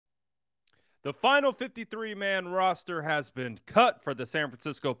The final 53-man roster has been cut for the San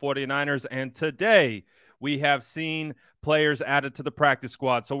Francisco 49ers, and today we have seen players added to the practice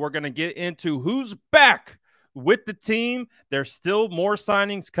squad. So we're going to get into who's back with the team. There's still more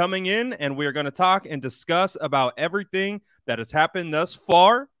signings coming in, and we're going to talk and discuss about everything that has happened thus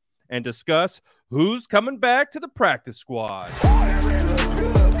far and discuss who's coming back to the practice squad.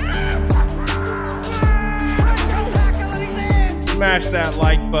 Smash that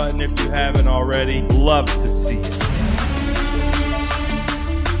like button if you haven't already. Love to see it.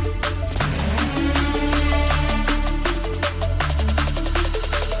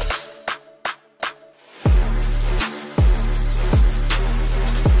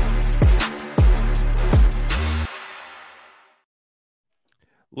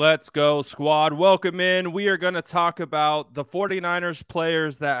 Let's go, squad. Welcome in. We are going to talk about the 49ers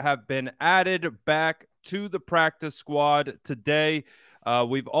players that have been added back to the practice squad today.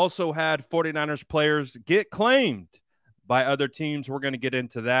 We've also had 49ers players get claimed by other teams. We're going to get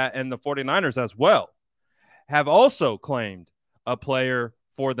into that. And the 49ers as well have also claimed a player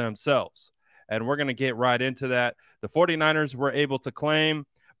for themselves. And we're going to get right into that. The 49ers were able to claim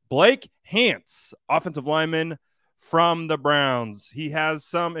Blake Hance, offensive lineman from the Browns. He has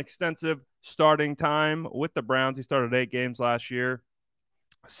some extensive starting time with the Browns. He started 8 games last year.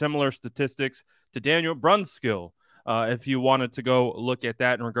 Similar statistics to Daniel Brunskill, if you wanted to go look at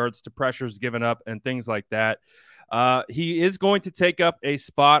that in regards to pressures given up and things like that. He is going to take up a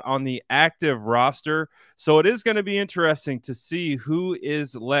spot on the active roster, so it is going to be interesting to see who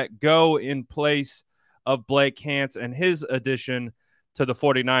is let go in place of Blake Hance and his addition to the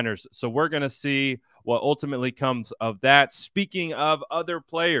 49ers. So we're going to see what ultimately comes of that. Speaking of other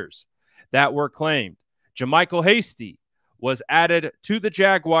players that were claimed, JaMycal Hasty was added to the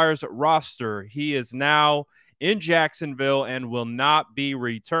Jaguars roster. He is now in Jacksonville and will not be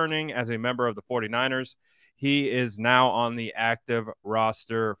returning as a member of the 49ers. He is now on the active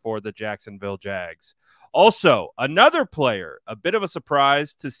roster for the Jacksonville Jags. Also, another player, a bit of a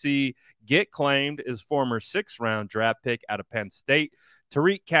surprise to see get claimed, is former 6th-round draft pick out of Penn State.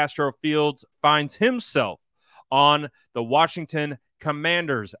 Tariq Castro-Fields finds himself on the Washington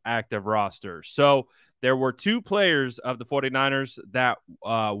Commanders active roster. So there were 2 players of the 49ers that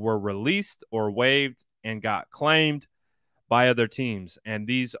were released or waived and got claimed by other teams, and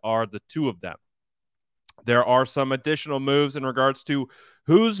these are the 2 of them. There are some additional moves in regards to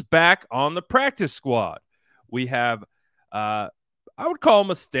who's back on the practice squad. We have, I would call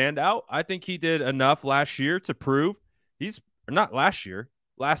him a standout. I think he did enough last year to prove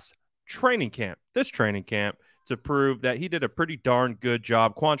last training camp, this training camp, to prove that he did a pretty darn good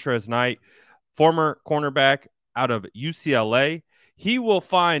job. Quantrez Knight, former cornerback out of UCLA. He will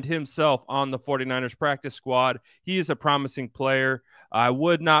find himself on the 49ers practice squad. He is a promising player. I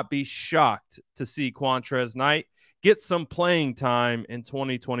would not be shocked to see Quantrez Knight get some playing time in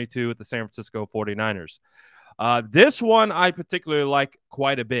 2022 with the San Francisco 49ers. This one I particularly like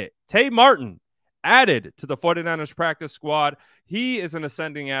quite a bit. Tay Martin added to the 49ers practice squad. He is an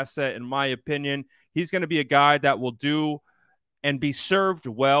ascending asset, in my opinion. He's going to be a guy that will do and be served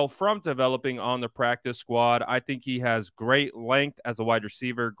well from developing on the practice squad. I think he has great length as a wide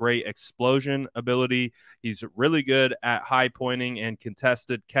receiver, great explosion ability. He's really good at high pointing and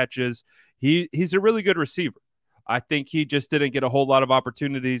contested catches. He's a really good receiver. I think he just didn't get a whole lot of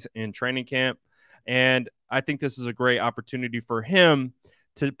opportunities in training camp, and I think this is a great opportunity for him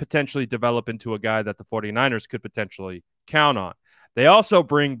to potentially develop into a guy that the 49ers could potentially count on. They also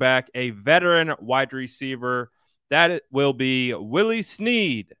bring back a veteran wide receiver. That will be Willie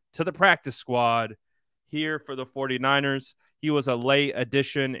Snead to the practice squad here for the 49ers. He was a late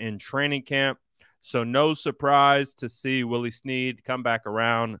addition in training camp, so no surprise to see Willie Snead come back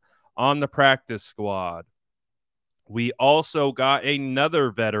around on the practice squad. We also got another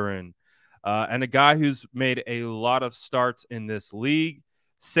veteran and a guy who's made a lot of starts in this league.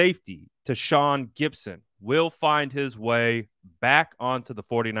 Safety Tashawn Gibson will find his way back onto the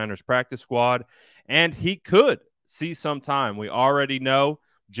 49ers practice squad, and he could see some time. We already know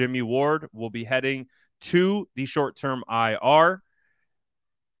Jimmy Ward will be heading to the short-term IR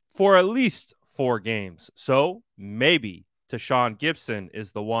for at least 4 games. So maybe Tashawn Gibson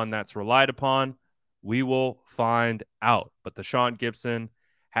is the one that's relied upon. We will find out. But Tashawn Gibson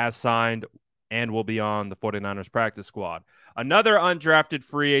has signed and will be on the 49ers practice squad. Another undrafted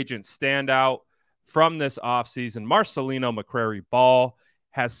free agent standout from this offseason, Marcelino McCrary-Ball,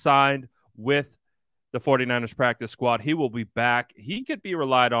 has signed with the 49ers practice squad. He will be back. He could be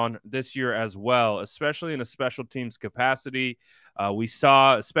relied on this year as well, especially in a special teams capacity. We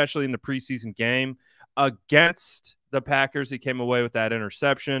saw, especially in the preseason game against the Packers, he came away with that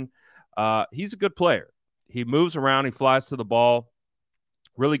interception. He's a good player. He moves around. He flies to the ball.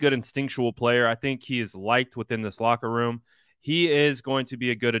 Really good instinctual player. I think he is liked within this locker room. He is going to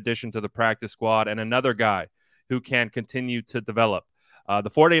be a good addition to the practice squad and another guy who can continue to develop. The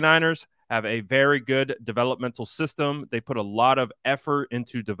 49ers have a very good developmental system. They put a lot of effort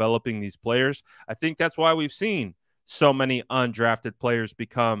into developing these players. I think that's why we've seen so many undrafted players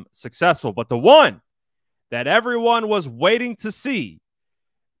become successful. But the one that everyone was waiting to see,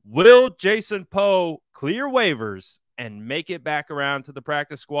 will Jason Poe clear waivers and make it back around to the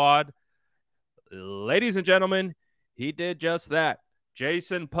practice squad? Ladies and gentlemen, he did just that.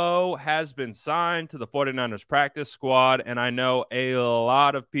 Jason Poe has been signed to the 49ers practice squad, and I know a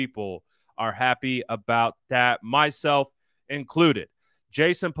lot of people are happy about that, myself included.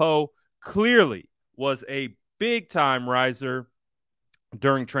 Jason Poe clearly was a big-time riser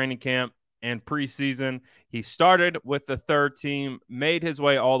during training camp and preseason. He started with the third team, made his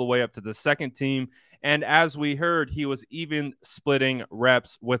way all the way up to the second team, and as we heard, he was even splitting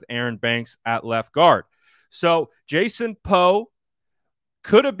reps with Aaron Banks at left guard. So Jason Poe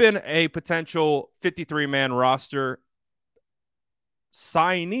could have been a potential 53-man roster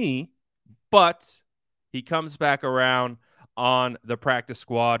signee, but he comes back around on the practice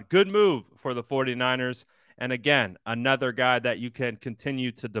squad. Good move for the 49ers. And again, another guy that you can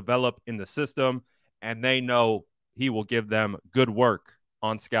continue to develop in the system, and they know he will give them good work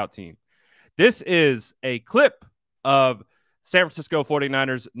on scout team. This is a clip of San Francisco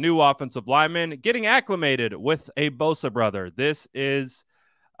 49ers new offensive lineman getting acclimated with a Bosa brother. This is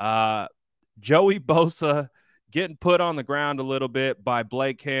Joey Bosa getting put on the ground a little bit by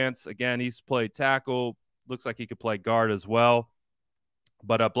Blake Hance. Again, he's played tackle. Looks like he could play guard as well.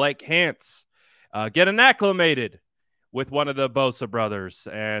 But Blake Hance getting acclimated with one of the Bosa brothers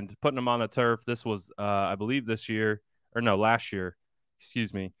and putting him on the turf. This was, I believe, last year.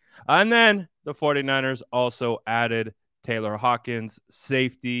 Excuse me. And then the 49ers also added Taylor Hawkins,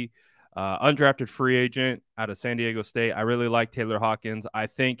 safety, undrafted free agent out of San Diego State. I really like Taylor Hawkins. I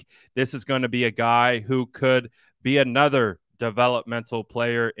think this is going to be a guy who could be another developmental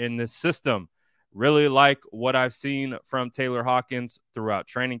player in this system. Really like what I've seen from Taylor Hawkins throughout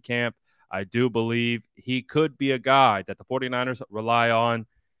training camp. I do believe he could be a guy that the 49ers rely on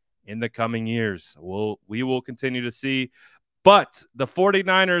in the coming years. We will continue to see. But the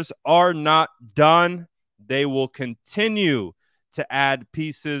 49ers are not done. They will continue to add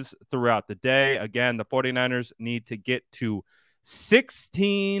pieces throughout the day. Again, the 49ers need to get to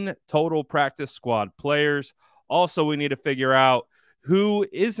 16 total practice squad players. Also, we need to figure out who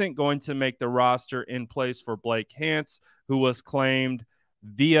isn't going to make the roster in place for Blake Hance, who was claimed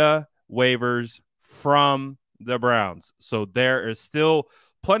via waivers from the Browns. So there is still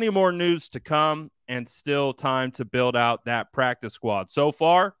plenty more news to come and still time to build out that practice squad. So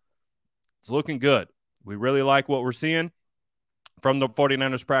far, it's looking good. We really like what we're seeing from the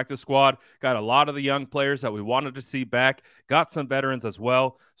 49ers practice squad. Got a lot of the young players that we wanted to see back. Got some veterans as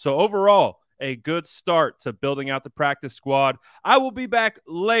well. So overall, a good start to building out the practice squad. I will be back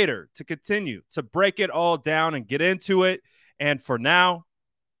later to continue to break it all down and get into it. And for now,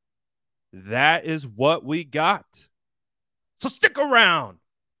 that is what we got. So stick around,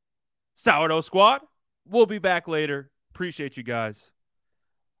 Sourdough Squad. We'll be back later. Appreciate you guys.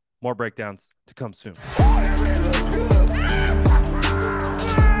 More breakdowns to come soon.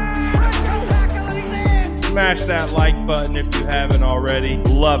 Smash that like button if you haven't already.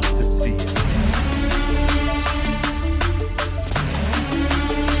 Love to